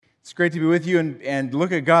It's great to be with you and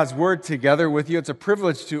look at God's Word together with you. It's a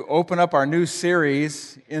privilege to open up our new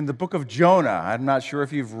series in the book of Jonah. I'm not sure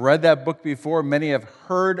if you've read that book before. Many have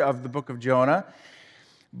heard of the book of Jonah.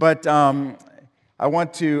 But I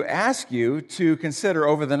want to ask you to consider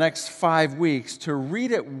over the next 5 weeks to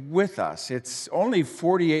read it with us. It's only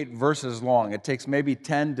 48 verses long. It takes maybe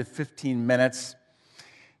 10 to 15 minutes.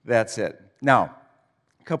 That's it. Now,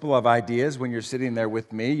 a couple of ideas when you're sitting there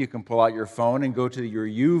with me. You can pull out your phone and go to your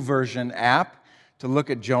YouVersion app to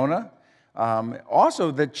look at Jonah.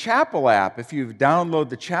 Also, the Chapel app. If you download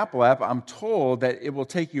the Chapel app, I'm told that it will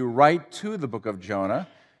take you right to the book of Jonah,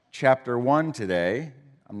 chapter 1 today.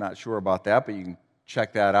 I'm not sure about that, but you can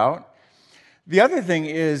check that out. The other thing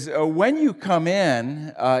is, when you come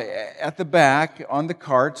in at the back on the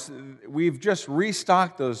carts, we've just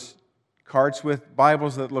restocked those carts with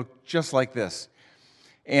Bibles that look just like this.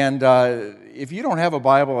 And if you don't have a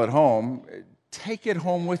Bible at home, take it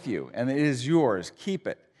home with you, and it is yours. Keep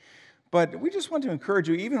it. But we just want to encourage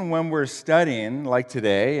you, even when we're studying, like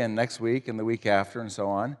today and next week and the week after and so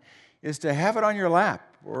on, is to have it on your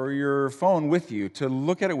lap or your phone with you, to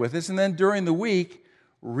look at it with us, and then during the week,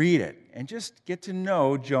 read it, and just get to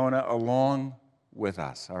know Jonah along with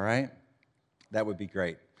us, all right? That would be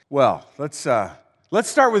great. Well, let's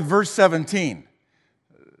start with verse 17.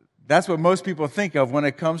 That's what most people think of when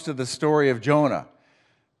it comes to the story of Jonah.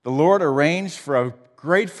 The Lord arranged for a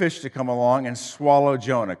great fish to come along and swallow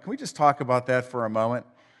Jonah. Can we just talk about that for a moment?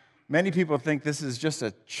 Many people think this is just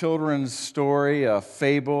a children's story, a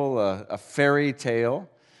fable, a fairy tale.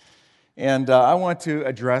 And I want to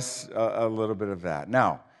address a little bit of that.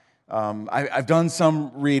 Now, I've done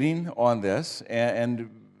some reading on this, and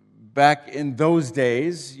back in those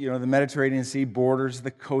days, the Mediterranean Sea borders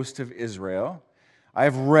the coast of Israel.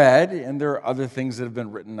 I've read, and there are other things that have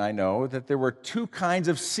been written, I know, that there were two kinds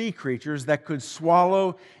of sea creatures that could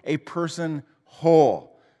swallow a person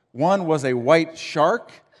whole. One was a white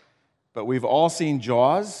shark, but we've all seen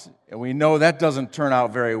Jaws, and we know that doesn't turn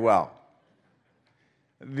out very well.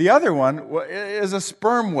 The other one is a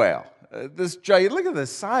sperm whale. Look at the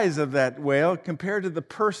size of that whale compared to the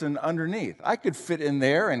person underneath. I could fit in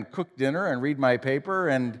there and cook dinner and read my paper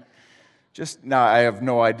and now, I have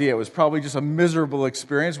no idea. It was probably just a miserable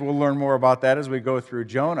experience. We'll learn more about that as we go through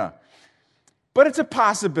Jonah. But it's a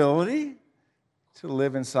possibility to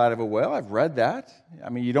live inside of a whale. I've read that. I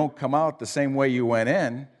mean, you don't come out the same way you went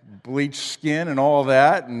in, bleached skin and all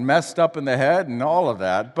that, and messed up in the head and all of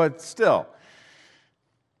that. But still,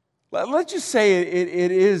 let's just say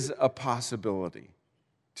it is a possibility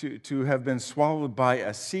to have been swallowed by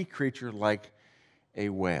a sea creature like a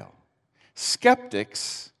whale.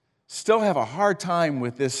 Skeptics still have a hard time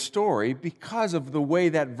with this story because of the way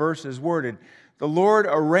that verse is worded. The Lord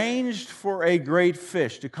arranged for a great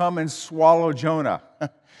fish to come and swallow Jonah.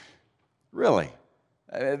 Really?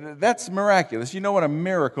 That's miraculous. You know what a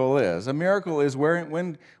miracle is. A miracle is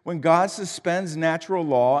when God suspends natural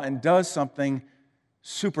law and does something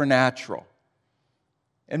supernatural.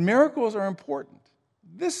 And miracles are important.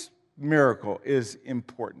 This miracle is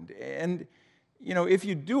important. And, if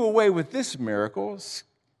you do away with this miracle,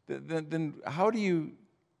 then how do you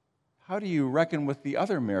reckon with the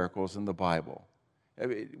other miracles in the Bible?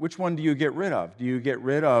 Which one do you get rid of? Do you get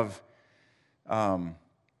rid of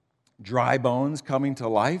dry bones coming to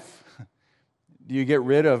life? Do you get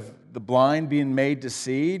rid of the blind being made to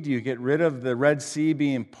see? Do you get rid of the Red Sea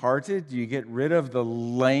being parted? Do you get rid of the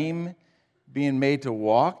lame being made to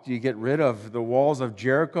walk? Do you get rid of the walls of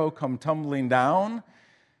Jericho come tumbling down?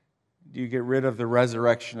 Do you get rid of the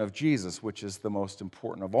resurrection of Jesus, which is the most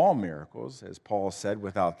important of all miracles? As Paul said,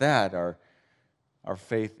 without that, our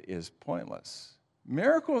faith is pointless.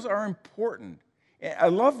 Miracles are important. I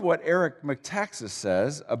love what Eric McTaxis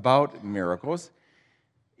says about miracles.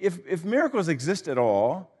 If miracles exist at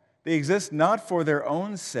all, they exist not for their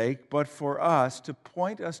own sake, but for us, to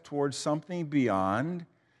point us towards something beyond,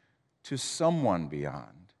 to someone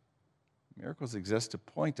beyond. Miracles exist to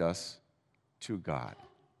point us to God.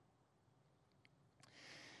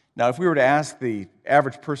 Now, if we were to ask the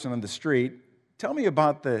average person on the street, tell me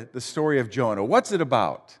about the story of Jonah. What's it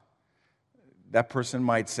about? That person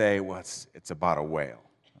might say, well, it's about a whale.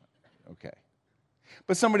 Okay.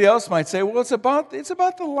 But somebody else might say, well, it's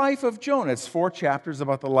about the life of Jonah. It's 4 chapters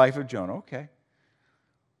about the life of Jonah. Okay.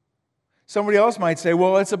 Somebody else might say,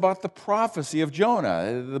 well, it's about the prophecy of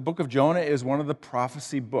Jonah. The book of Jonah is one of the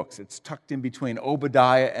prophecy books. It's tucked in between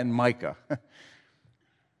Obadiah and Micah.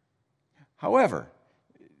 However,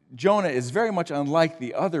 Jonah is very much unlike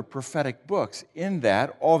the other prophetic books in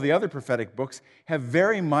that all the other prophetic books have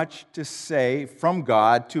very much to say from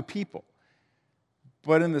God to people.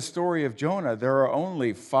 But in the story of Jonah, there are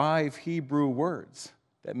only 5 Hebrew words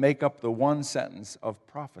that make up the one sentence of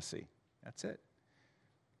prophecy. That's it.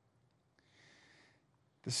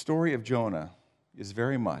 The story of Jonah is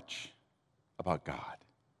very much about God.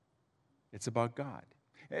 It's about God.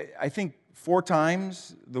 I think 4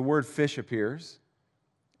 times the word fish appears.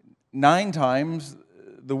 9 times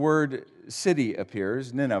the word city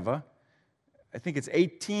appears, Nineveh. I think it's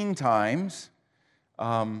 18 times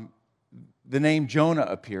the name Jonah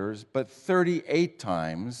appears, but 38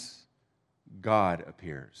 times God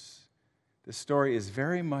appears. The story is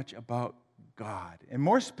very much about God. And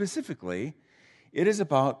more specifically, it is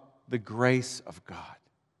about the grace of God,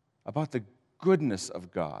 about the goodness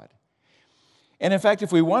of God. And in fact,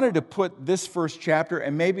 if we wanted to put this first chapter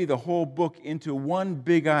and maybe the whole book into one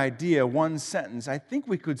big idea, one sentence, I think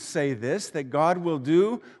we could say this, that God will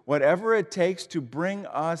do whatever it takes to bring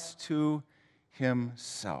us to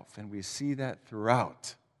Himself. And we see that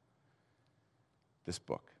throughout this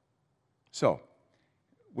book. So,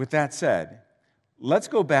 with that said, let's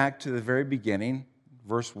go back to the very beginning,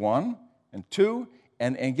 verse 1 and 2,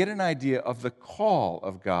 and get an idea of the call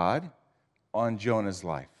of God on Jonah's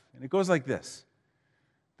life. And it goes like this.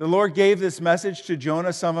 The Lord gave this message to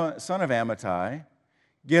Jonah, son of Amittai.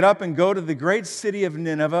 Get up and go to the great city of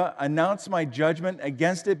Nineveh, announce my judgment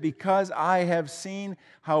against it because I have seen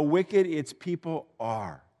how wicked its people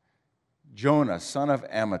are. Jonah, son of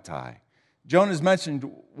Amittai. Jonah is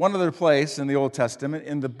mentioned one other place in the Old Testament,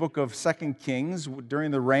 in the book of 2 Kings, during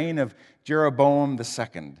the reign of Jeroboam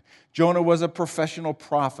II. Jonah was a professional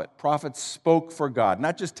prophet. Prophets spoke for God,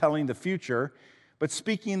 not just telling the future, but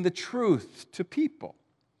speaking the truth to people.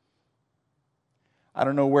 I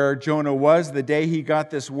don't know where Jonah was the day he got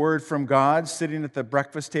this word from God, sitting at the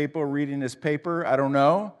breakfast table reading his paper. I don't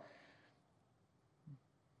know.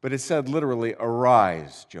 But it said literally,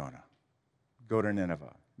 arise, Jonah, go to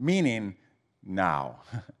Nineveh, meaning now.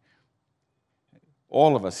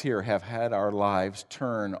 All of us here have had our lives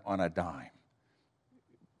turn on a dime.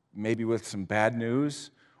 Maybe with some bad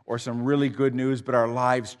news or some really good news, but our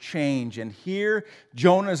lives change. And here,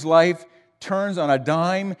 Jonah's life turns on a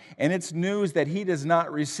dime, and it's news that he does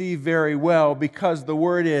not receive very well, because the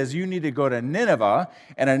word is, you need to go to Nineveh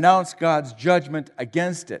and announce God's judgment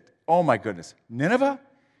against it. Oh my goodness, Nineveh?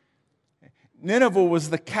 Nineveh was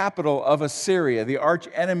the capital of Assyria, the arch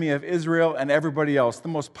enemy of Israel and everybody else, the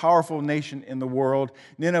most powerful nation in the world.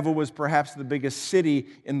 Nineveh was perhaps the biggest city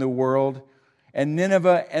in the world, and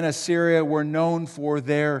Nineveh and Assyria were known for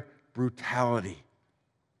their brutality.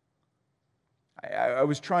 I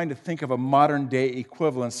was trying to think of a modern-day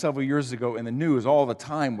equivalent. Several years ago in the news all the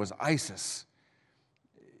time was ISIS.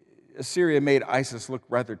 Assyria made ISIS look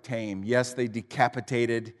rather tame. Yes, they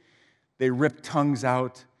decapitated, they ripped tongues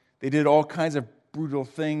out, they did all kinds of brutal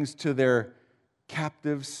things to their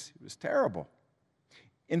captives. It was terrible.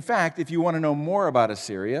 In fact, if you want to know more about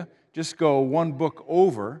Assyria, just go one book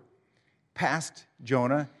over past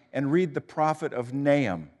Jonah and read the prophet of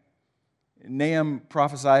Nahum. Nahum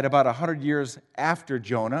prophesied about 100 years after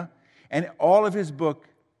Jonah, and all of his book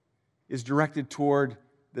is directed toward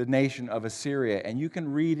the nation of Assyria. And you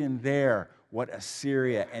can read in there what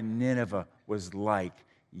Assyria and Nineveh was like.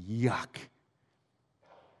 Yuck.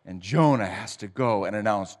 And Jonah has to go and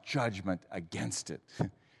announce judgment against it.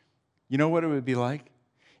 You know what it would be like?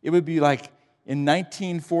 It would be like in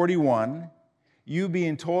 1941, you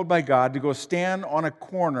being told by God to go stand on a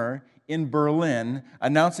corner in Berlin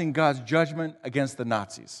announcing God's judgment against the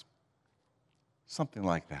Nazis. Something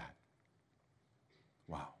like that.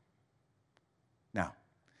 Wow. Now,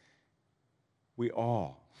 we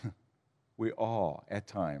all at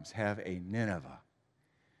times have a Nineveh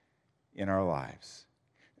in our lives.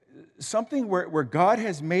 Something where God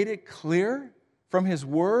has made it clear from His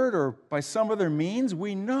Word or by some other means,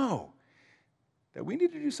 we know that we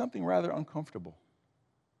need to do something rather uncomfortable.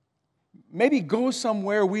 Maybe go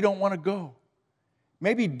somewhere we don't want to go.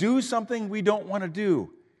 Maybe do something we don't want to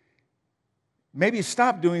do. Maybe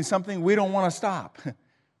stop doing something we don't want to stop.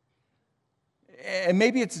 And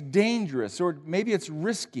maybe it's dangerous or maybe it's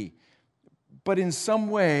risky. But in some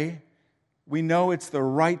way, we know it's the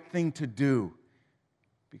right thing to do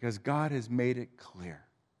because God has made it clear.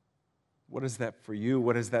 What is that for you?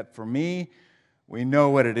 What is that for me? We know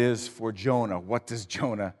what it is for Jonah. What does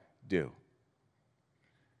Jonah do?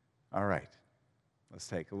 All right, let's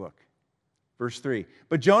take a look. Verse 3.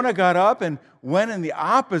 But Jonah got up and went in the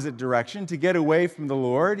opposite direction to get away from the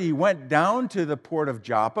Lord. He went down to the port of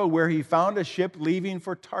Joppa, where he found a ship leaving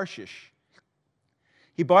for Tarshish.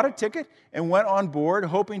 He bought a ticket and went on board,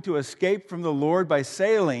 hoping to escape from the Lord by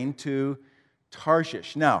sailing to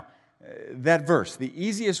Tarshish. Now, that verse. The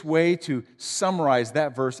easiest way to summarize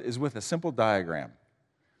that verse is with a simple diagram.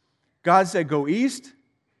 God said, go east,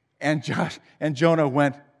 and Jonah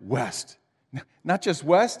went west. Not just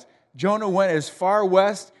west, Jonah went as far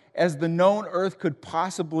west as the known earth could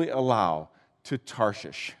possibly allow, to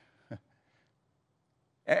Tarshish.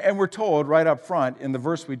 And we're told right up front in the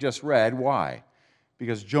verse we just read, why?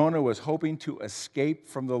 Because Jonah was hoping to escape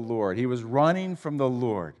from the Lord. He was running from the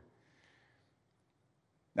Lord.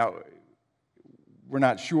 Now, we're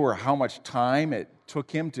not sure how much time it took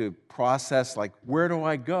him to process, like, where do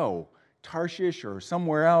I go? Tarshish or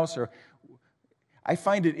somewhere else? Or I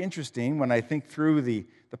find it interesting when I think through the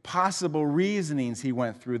possible reasonings he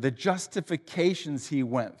went through, the justifications he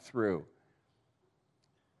went through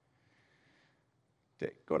to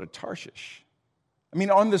go to Tarshish. I mean,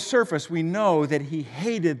 on the surface, we know that he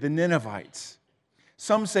hated the Ninevites.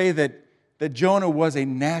 Some say that Jonah was a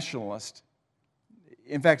nationalist.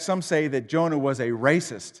 In fact, some say that Jonah was a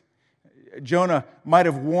racist. Jonah might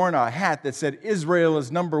have worn a hat that said, Israel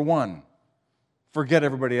is number one. Forget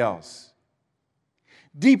everybody else.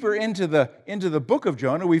 Deeper into the book of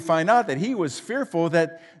Jonah, we find out that he was fearful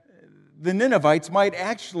that the Ninevites might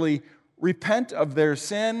actually repent of their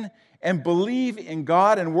sin and believe in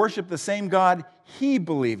God and worship the same God he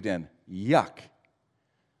believed in. Yuck.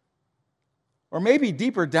 Or maybe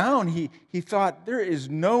deeper down, he thought, there is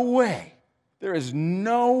no way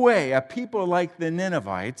a people like the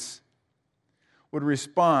Ninevites would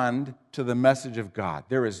respond to the message of God.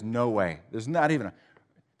 There is no way. There's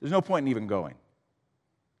no point in even going.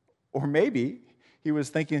 Or maybe he was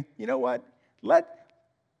thinking, you know what?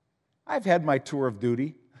 I've had my tour of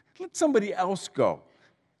duty. Let somebody else go.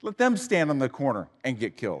 Let them stand on the corner and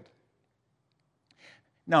get killed.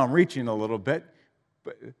 Now I'm reaching a little bit,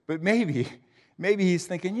 but maybe he's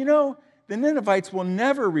thinking, the Ninevites will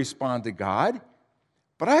never respond to God,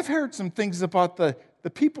 but I've heard some things about the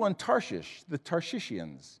people in Tarshish, the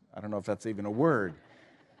Tarshishians. I don't know if that's even a word.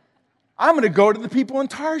 I'm going to go to the people in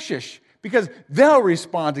Tarshish because they'll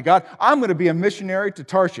respond to God. I'm going to be a missionary to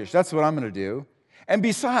Tarshish. That's what I'm going to do. And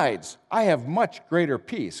besides, I have much greater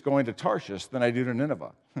peace going to Tarshish than I do to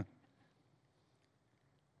Nineveh.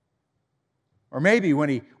 Or maybe when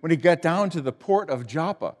he got down to the port of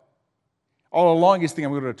Joppa, all along he's thinking,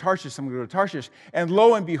 I'm going to go to Tarshish, I'm going to go to Tarshish. And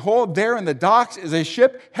lo and behold, there in the docks is a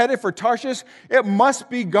ship headed for Tarshish. It must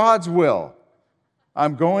be God's will.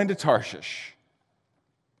 I'm going to Tarshish.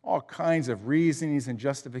 All kinds of reasonings and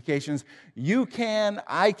justifications. You can,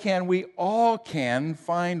 I can, we all can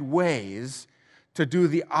find ways to do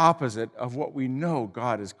the opposite of what we know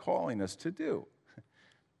God is calling us to do.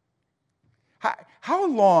 How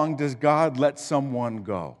long does God let someone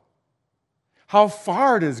go? How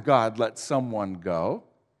far does God let someone go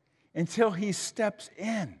until he steps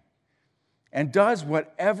in and does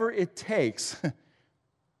whatever it takes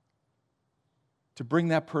to bring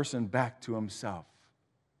that person back to himself?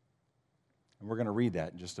 And we're going to read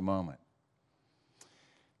that in just a moment.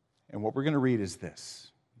 And what we're going to read is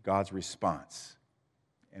this, God's response.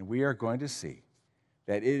 And we are going to see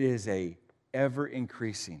that it is a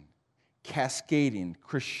ever-increasing, cascading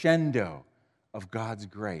crescendo of God's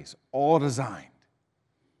grace, all designed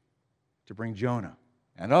to bring Jonah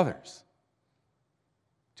and others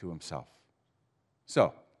to himself.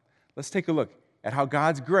 So, let's take a look at how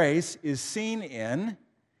God's grace is seen in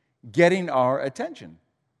getting our attention.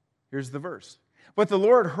 Here's the verse. But the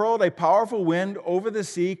Lord hurled a powerful wind over the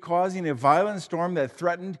sea, causing a violent storm that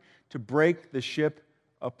threatened to break the ship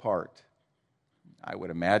apart. I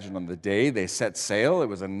would imagine on the day they set sail, it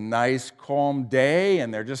was a nice, calm day,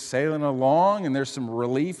 and they're just sailing along, and there's some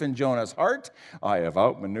relief in Jonah's heart. I have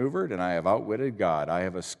outmaneuvered, and I have outwitted God. I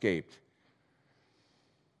have escaped.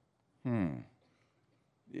 Do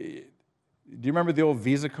you remember the old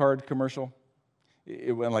Visa card commercial?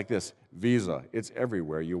 It went like this: Visa, it's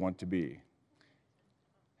everywhere you want to be.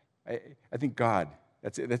 I think God,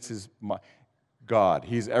 that's his... God,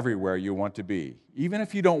 he's everywhere you want to be, even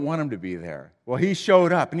if you don't want him to be there. Well, he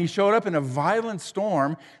showed up, and he showed up in a violent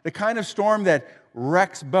storm, the kind of storm that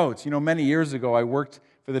wrecks boats. Many years ago, I worked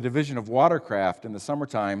for the Division of Watercraft in the summer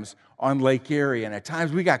times on Lake Erie, and at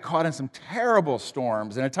times we got caught in some terrible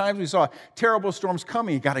storms, and at times we saw terrible storms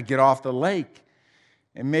coming. You got to get off the lake.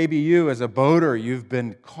 And maybe you, as a boater, you've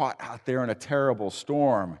been caught out there in a terrible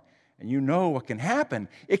storm, and you know what can happen.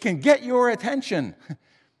 It can get your attention.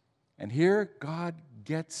 And here, God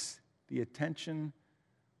gets the attention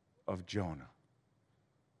of Jonah.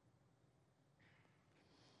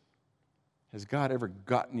 Has God ever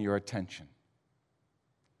gotten your attention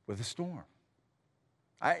with a storm?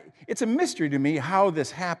 It's a mystery to me how this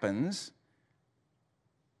happens.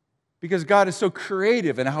 Because God is so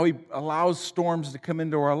creative in how He allows storms to come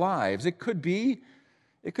into our lives. It could be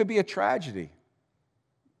a tragedy.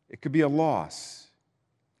 It could be a loss.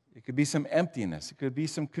 It could be some emptiness. It could be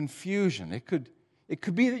some confusion. It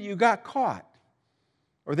could be that you got caught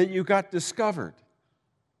or that you got discovered.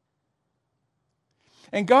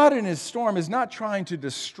 And God in His storm is not trying to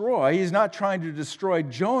destroy. He's not trying to destroy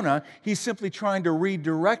Jonah. He's simply trying to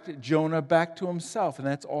redirect Jonah back to Himself. And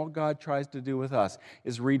that's all God tries to do with us,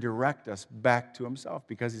 is redirect us back to Himself,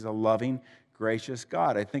 because He's a loving, gracious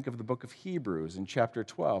God. I think of the book of Hebrews in chapter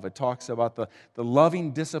 12. It talks about the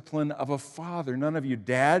loving discipline of a father. None of you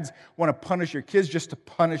dads want to punish your kids just to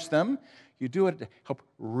punish them. You do it to help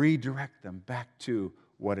redirect them back to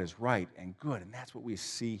what is right and good. And that's what we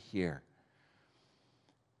see here.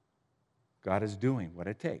 God is doing what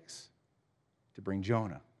it takes to bring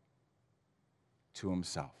Jonah to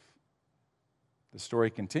Himself. The story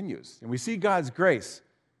continues, and we see God's grace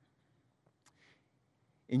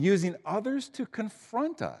in using others to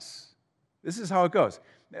confront us. This is how it goes.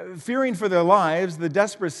 Fearing for their lives, the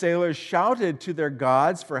desperate sailors shouted to their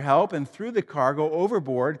gods for help and threw the cargo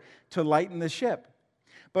overboard to lighten the ship.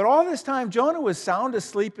 But all this time, Jonah was sound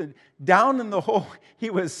asleep down in the hold. He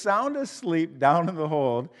was sound asleep down in the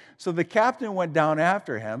hold. So the captain went down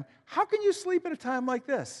after him. "How can you sleep at a time like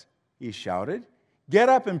this?" he shouted. "Get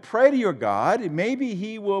up and pray to your God. Maybe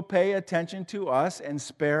He will pay attention to us and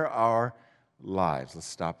spare our lives." Let's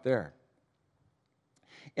stop there.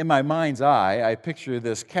 In my mind's eye, I picture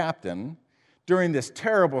this captain. During this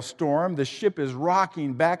terrible storm, the ship is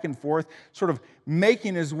rocking back and forth, sort of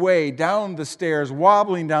making his way down the stairs,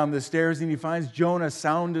 wobbling down the stairs, and he finds Jonah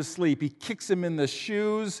sound asleep. He kicks him in the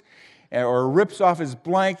shoes or rips off his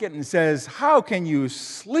blanket and says, "How can you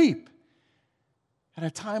sleep at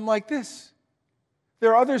a time like this?"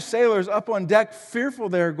 There are other sailors up on deck, fearful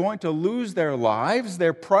they're going to lose their lives.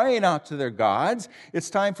 They're praying out to their gods. It's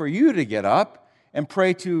time for you to get up and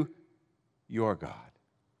pray to your God.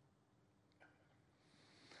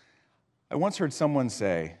 I once heard someone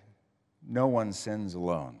say, "No one sins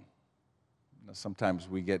alone." Sometimes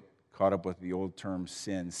we get caught up with the old term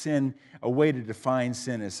sin. Sin, a way to define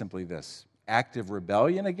sin is simply this: active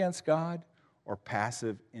rebellion against God or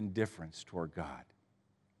passive indifference toward God.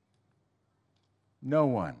 No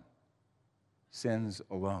one sins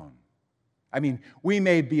alone. I mean, we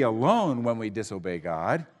may be alone when we disobey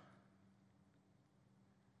God,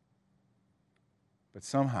 but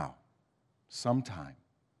somehow, sometime,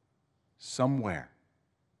 somewhere,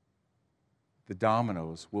 the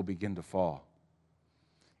dominoes will begin to fall,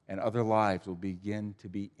 and other lives will begin to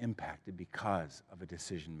be impacted because of a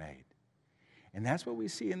decision made. And that's what we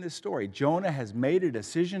see in this story. Jonah has made a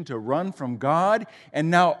decision to run from God,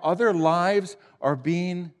 and now other lives are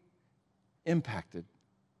being impacted.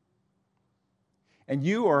 And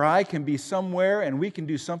you or I can be somewhere, and we can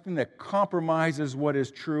do something that compromises what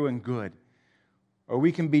is true and good. Or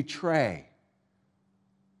we can betray.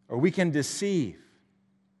 Or we can deceive.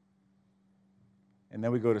 And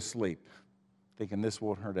then we go to sleep, thinking this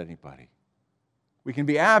won't hurt anybody. We can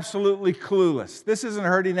be absolutely clueless. This isn't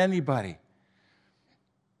hurting anybody.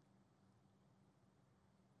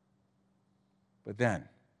 But then,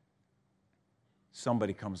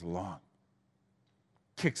 somebody comes along,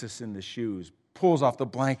 kicks us in the shoes, pulls off the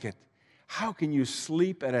blanket. How can you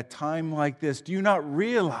sleep at a time like this? Do you not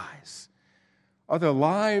realize other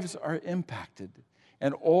lives are impacted?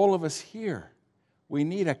 And all of us here, we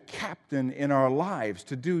need a captain in our lives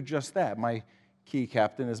to do just that. My key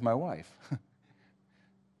captain is my wife.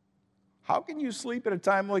 How can you sleep at a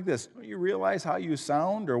time like this? Don't you realize how you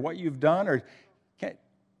sound or what you've done?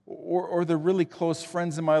 Or the really close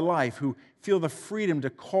friends in my life who feel the freedom to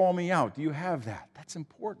call me out. Do you have that? That's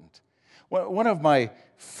important. One of my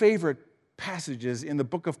favorite passages in the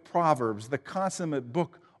book of Proverbs, the consummate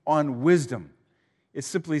book on wisdom, it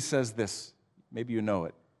simply says this. Maybe you know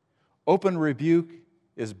it. Open rebuke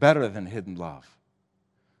is better than hidden love.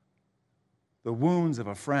 The wounds of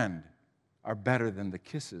a friend are better than the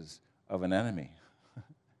kisses of an enemy.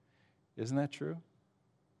 Isn't that true?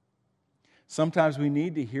 Sometimes we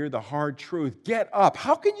need to hear the hard truth. Get up.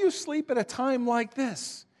 How can you sleep at a time like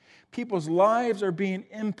this? People's lives are being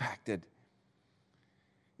impacted.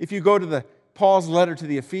 If you go to Paul's letter to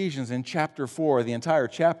the Ephesians in chapter 4, the entire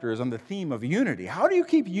chapter is on the theme of unity. How do you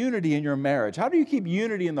keep unity in your marriage? How do you keep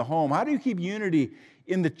unity in the home? How do you keep unity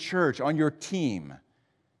in the church, on your team?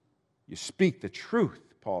 You speak the truth,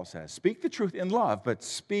 Paul says. Speak the truth in love, but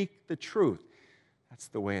speak the truth. That's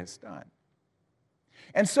the way it's done.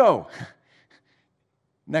 And so,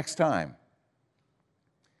 next time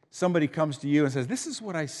somebody comes to you and says, "This is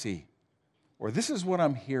what I see," or this is what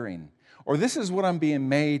I'm hearing, or this is what I'm being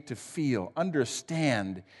made to feel.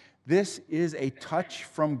 Understand, this is a touch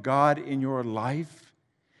from God in your life,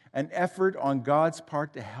 an effort on God's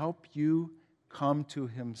part to help you come to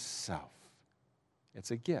himself.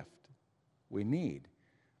 It's a gift. We need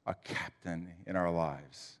a captain in our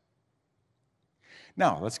lives.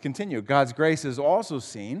 Now, let's continue. God's grace is also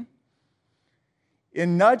seen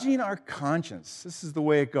in nudging our conscience. This is the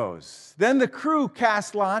way it goes. Then the crew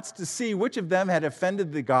cast lots to see which of them had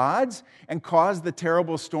offended the gods and caused the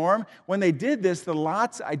terrible storm. When they did this, the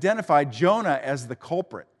lots identified Jonah as the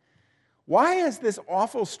culprit. Why has this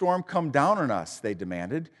awful storm come down on us? They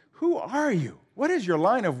demanded. Who are you? What is your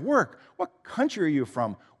line of work? What country are you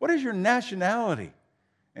from? What is your nationality?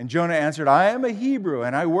 And Jonah answered, I am a Hebrew,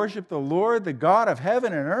 and I worship the Lord, the God of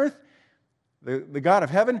heaven and earth, the God of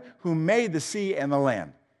heaven who made the sea and the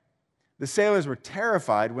land. The sailors were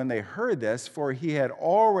terrified when they heard this, for he had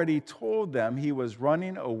already told them he was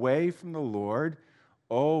running away from the Lord.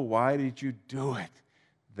 Oh, why did you do it?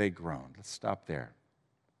 They groaned. Let's stop there.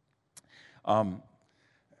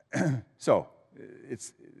 So,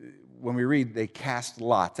 it's when we read they cast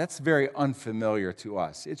lots, that's very unfamiliar to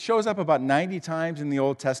us. It shows up about 90 times in the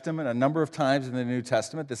Old Testament, a number of times in the New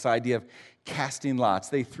Testament, this idea of casting lots.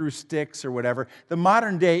 They threw sticks or whatever. The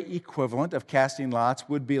modern day equivalent of casting lots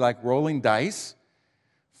would be like rolling dice,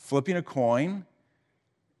 flipping a coin.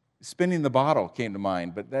 Spinning the bottle came to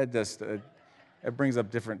mind, but that just it brings up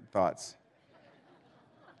different thoughts.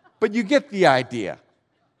 But you get the idea.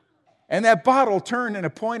 And that bottle turned and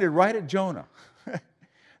it pointed right at Jonah.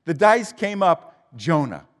 The dice came up,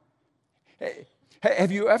 Jonah.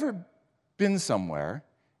 Have you ever been somewhere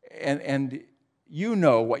and you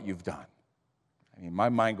know what you've done? I mean, my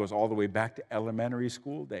mind goes all the way back to elementary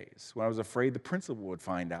school days when I was afraid the principal would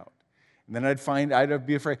find out. And then I'd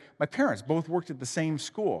be afraid. My parents both worked at the same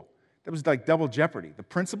school. That was like double jeopardy. The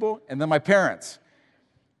principal and then my parents.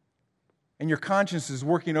 And your conscience is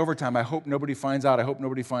working overtime. I hope nobody finds out. I hope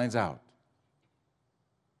nobody finds out.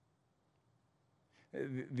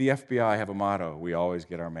 The FBI have a motto, we always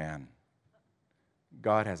get our man.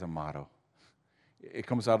 God has a motto. It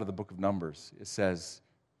comes out of the book of Numbers. It says,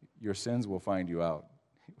 your sins will find you out.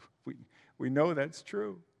 We know that's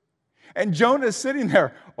true. And Jonah's sitting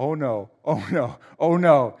there, oh no, oh no, oh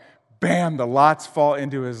no. Bam, the lots fall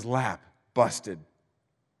into his lap, busted.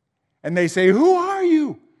 And they say, who are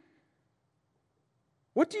you?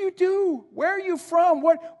 What do you do? Where are you from?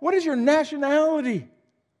 What is your nationality?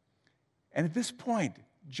 And at this point,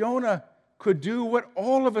 Jonah could do what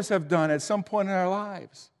all of us have done at some point in our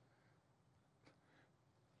lives.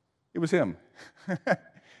 It was him.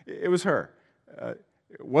 It was her.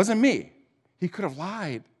 It wasn't me. He could have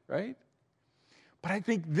lied, right? But I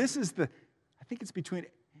think it's between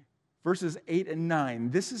verses 8 and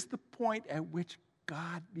 9. This is the point at which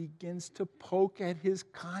God begins to poke at his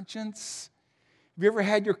conscience. Have you ever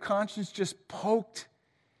had your conscience just poked?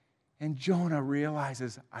 And Jonah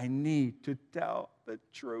realizes, I need to tell the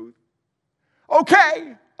truth.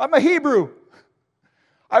 Okay, I'm a Hebrew.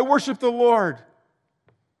 I worship the Lord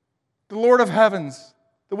of heavens,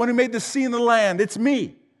 the one who made the sea and the land. It's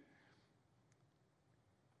me.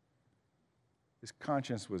 His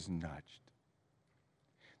conscience was nudged.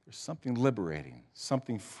 There's something liberating,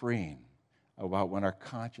 something freeing about when our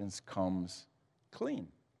conscience comes clean.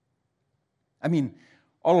 I mean,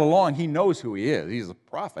 all along, he knows who he is. He's a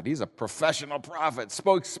prophet. He's a professional prophet.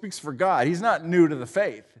 Speaks for God. He's not new to the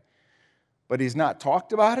faith. But he's not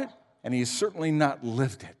talked about it, and he's certainly not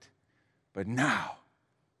lived it. But now,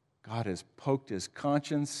 God has poked his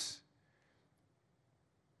conscience.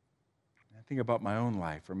 I think about my own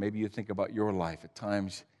life, or maybe you think about your life. At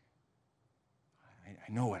times,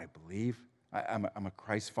 I know what I believe. I'm a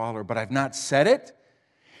Christ follower, but I've not said it,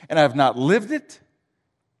 and I've not lived it.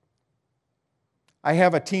 I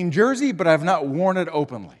have a team jersey, but I've not worn it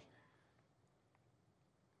openly.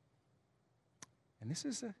 And this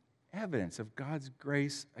is evidence of God's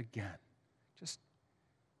grace again. Just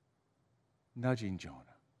nudging Jonah,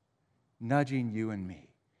 nudging you and me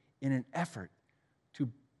in an effort to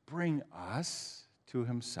bring us to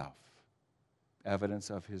himself.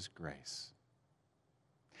 Evidence of his grace.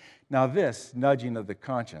 Now this nudging of the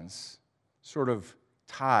conscience sort of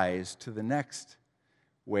ties to the next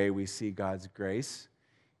way we see God's grace.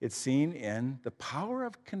 It's seen in the power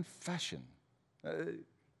of confession.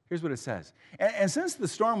 Here's what it says. And since the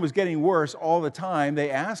storm was getting worse all the time,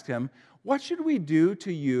 they asked him, what should we do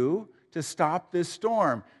to you to stop this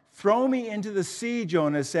storm? Throw me into the sea,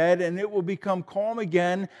 Jonah said, and it will become calm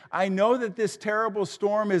again. I know that this terrible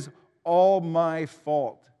storm is all my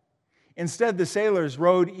fault. Instead, the sailors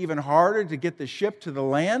rowed even harder to get the ship to the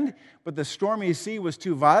land, but the stormy sea was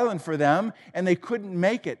too violent for them, and they couldn't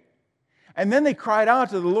make it. And then they cried out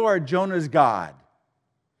to the Lord, Jonah's God.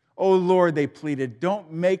 "Oh Lord," they pleaded,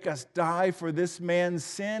 "don't make us die for this man's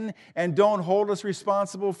sin, and don't hold us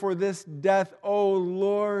responsible for this death. Oh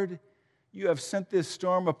Lord, you have sent this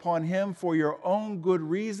storm upon him for your own good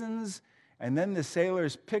reasons." And then the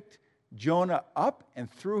sailors picked Jonah up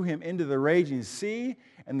and threw him into the raging sea,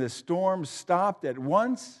 and the storm stopped at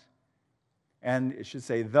once. And it should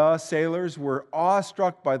say, the sailors were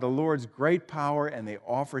awestruck by the Lord's great power, and they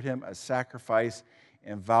offered him a sacrifice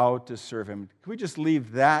and vowed to serve him. Can we just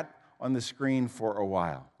leave that on the screen for a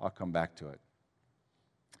while? I'll come back to it.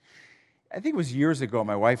 I think it was years ago,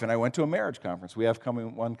 my wife and I went to a marriage conference. We have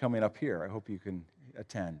one coming up here. I hope you can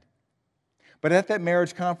attend. But at that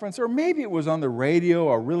marriage conference, or maybe it was on the radio,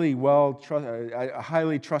 a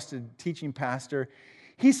highly trusted teaching pastor,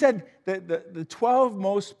 he said that the 12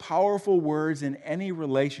 most powerful words in any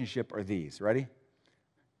relationship are these. Ready?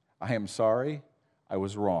 I am sorry. I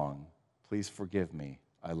was wrong. Please forgive me.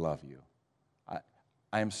 I love you.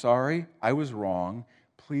 I am sorry. I was wrong.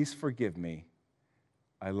 Please forgive me.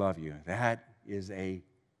 I love you. That is a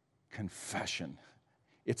confession.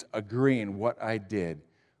 It's agreeing what I did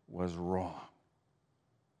was wrong.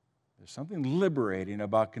 There's something liberating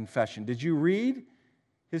about confession. Did you read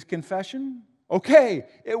his confession? Okay,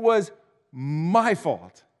 it was my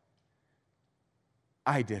fault.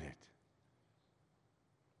 I did it.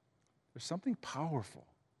 There's something powerful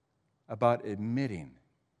about admitting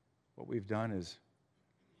what we've done is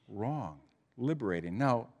wrong, liberating.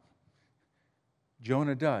 Now,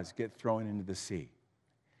 Jonah does get thrown into the sea,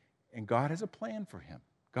 and God has a plan for him.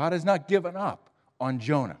 God has not given up on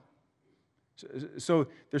Jonah. So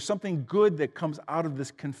there's something good that comes out of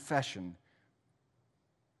this confession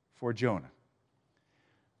for Jonah.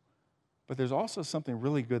 But there's also something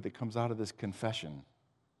really good that comes out of this confession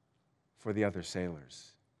for the other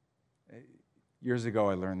sailors. Years ago,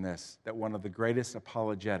 I learned this, that one of the greatest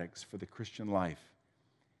apologetics for the Christian life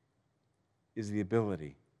is the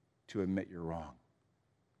ability to admit you're wrong,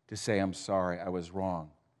 to say, I'm sorry, I was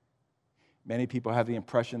wrong. Many people have the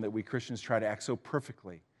impression that we Christians try to act so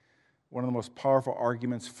perfectly. One of the most powerful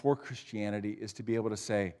arguments for Christianity is to be able to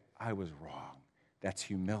say, I was wrong. That's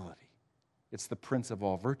humility. It's the prince of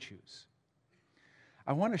all virtues.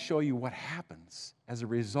 I want to show you what happens as a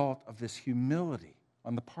result of this humility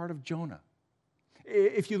on the part of Jonah.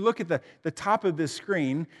 If you look at the top of this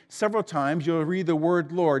screen, several times you'll read the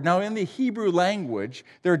word Lord. Now, in the Hebrew language,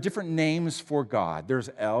 there are different names for God. There's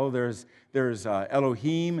El, there's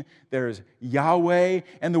Elohim, there's Yahweh.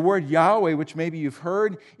 And the word Yahweh, which maybe you've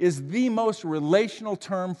heard, is the most relational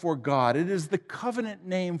term for God. It is the covenant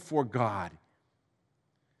name for God.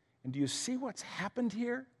 And do you see what's happened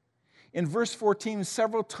here? In verse 14,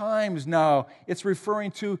 several times now, it's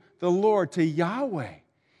referring to the Lord, to Yahweh.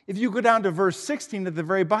 If you go down to verse 16 at the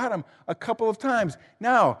very bottom, a couple of times,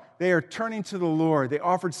 now they are turning to the Lord. They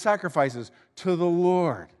offered sacrifices to the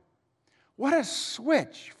Lord. What a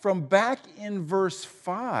switch from back in verse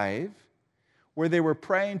 5, where they were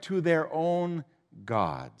praying to their own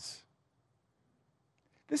gods.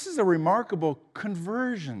 This is a remarkable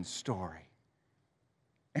conversion story.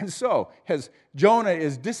 And so, as Jonah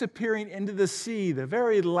is disappearing into the sea, the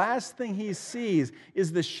very last thing he sees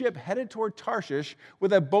is the ship headed toward Tarshish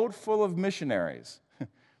with a boat full of missionaries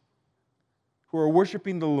who are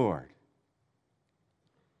worshiping the Lord.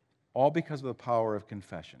 All because of the power of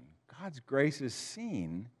confession. God's grace is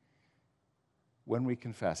seen when we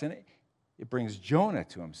confess. And it brings Jonah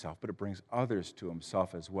to himself, but it brings others to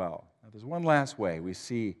himself as well. Now, there's one last way we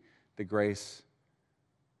see the grace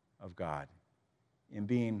of God in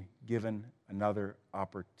being given another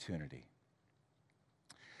opportunity.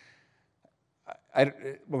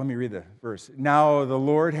 Let me read the verse. Now the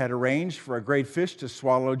Lord had arranged for a great fish to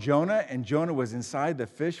swallow Jonah, and Jonah was inside the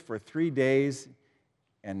fish for 3 days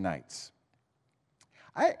and nights.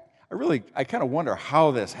 I kind of wonder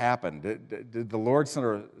how this happened. Did the Lord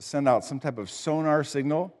send out some type of sonar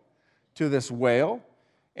signal to this whale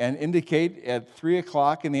and indicate at 3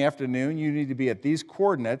 o'clock in the afternoon you need to be at these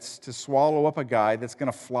coordinates to swallow up a guy that's going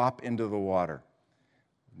to flop into the water?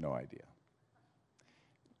 No idea.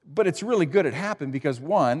 But it's really good it happened because,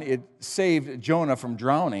 one, it saved Jonah from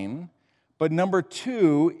drowning, but number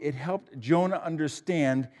two, it helped Jonah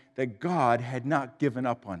understand that God had not given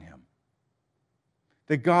up on him,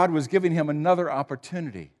 that God was giving him another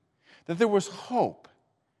opportunity, that there was hope.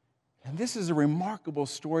 And this is a remarkable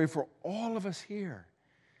story for all of us here.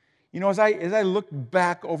 You know, as I look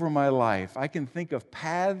back over my life, I can think of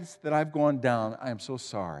paths that I've gone down. I am so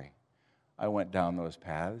sorry I went down those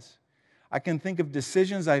paths. I can think of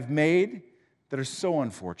decisions I've made that are so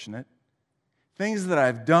unfortunate, things that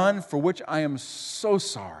I've done for which I am so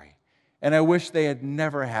sorry, and I wish they had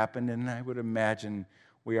never happened, and I would imagine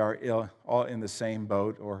we are all in the same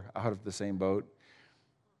boat or out of the same boat.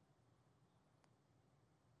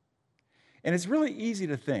 And it's really easy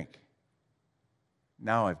to think,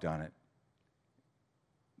 now I've done it.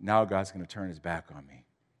 Now God's going to turn his back on me.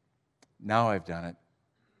 Now I've done it.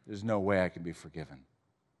 There's no way I can be forgiven.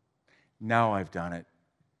 Now I've done it.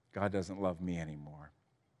 God doesn't love me anymore.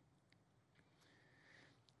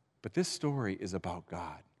 But this story is about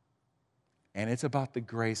God. And it's about the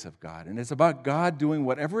grace of God. And it's about God doing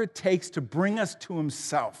whatever it takes to bring us to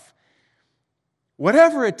himself.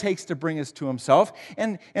 Whatever it takes to bring us to himself.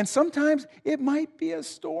 And sometimes it might be a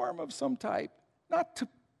storm of some type. Not to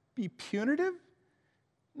be punitive,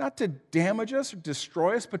 not to damage us or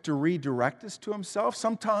destroy us, but to redirect us to himself.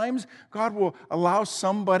 Sometimes God will allow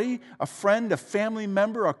somebody, a friend, a family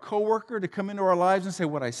member, a coworker, to come into our lives and say,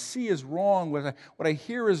 what I see is wrong, what I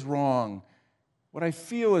hear is wrong, what I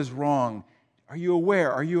feel is wrong. Are you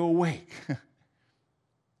aware? Are you awake?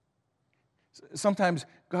 Sometimes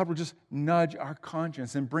God will just nudge our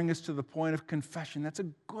conscience and bring us to the point of confession. That's a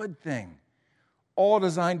good thing. All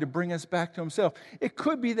designed to bring us back to himself. It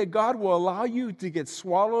could be that God will allow you to get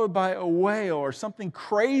swallowed by a whale or something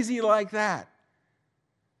crazy like that.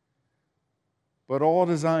 But all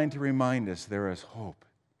designed to remind us there is hope.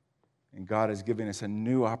 And God is giving us a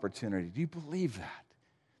new opportunity. Do you believe that?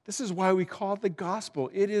 This is why we call it the gospel.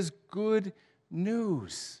 It is good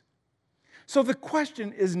news. So the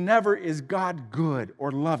question is never, is God good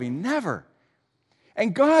or loving? Never.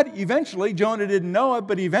 And God eventually, Jonah didn't know it,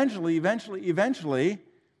 but eventually,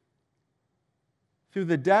 through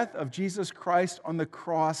the death of Jesus Christ on the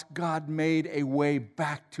cross, God made a way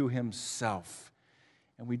back to himself.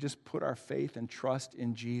 And we just put our faith and trust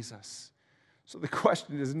in Jesus. So the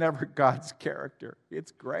question is never God's character,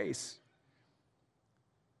 it's grace.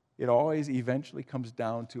 It always eventually comes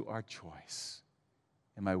down to our choice.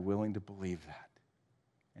 Am I willing to believe that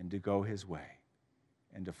and to go his way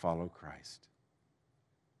and to follow Christ?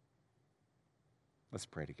 Let's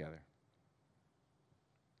pray together.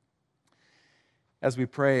 As we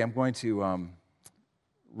pray, I'm going to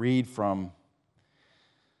read from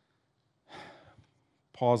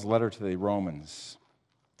Paul's letter to the Romans.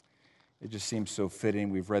 It just seems so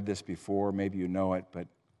fitting. We've read this before. Maybe you know it, but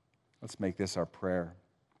let's make this our prayer.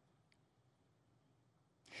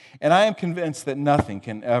 And I am convinced that nothing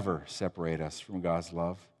can ever separate us from God's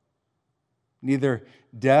love. Neither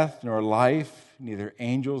death nor life, neither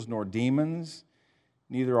angels nor demons,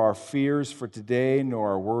 neither our fears for today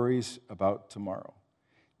nor our worries about tomorrow.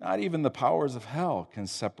 Not even the powers of hell can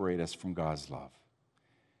separate us from God's love.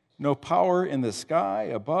 No power in the sky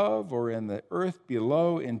above or in the earth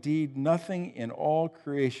below, indeed nothing in all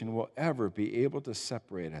creation will ever be able to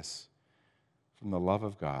separate us from the love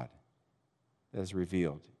of God that is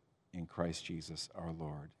revealed in Christ Jesus our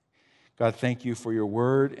Lord. God, thank you for your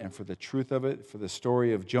word and for the truth of it, for the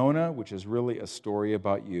story of Jonah, which is really a story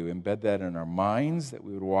about you. Embed that in our minds, that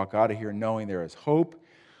we would walk out of here knowing there is hope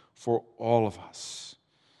for all of us.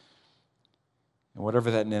 And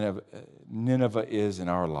whatever that Nineveh is in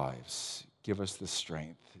our lives, give us the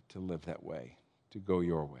strength to live that way, to go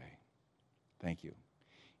your way. Thank you.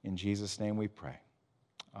 In Jesus' name we pray.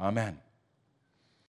 Amen.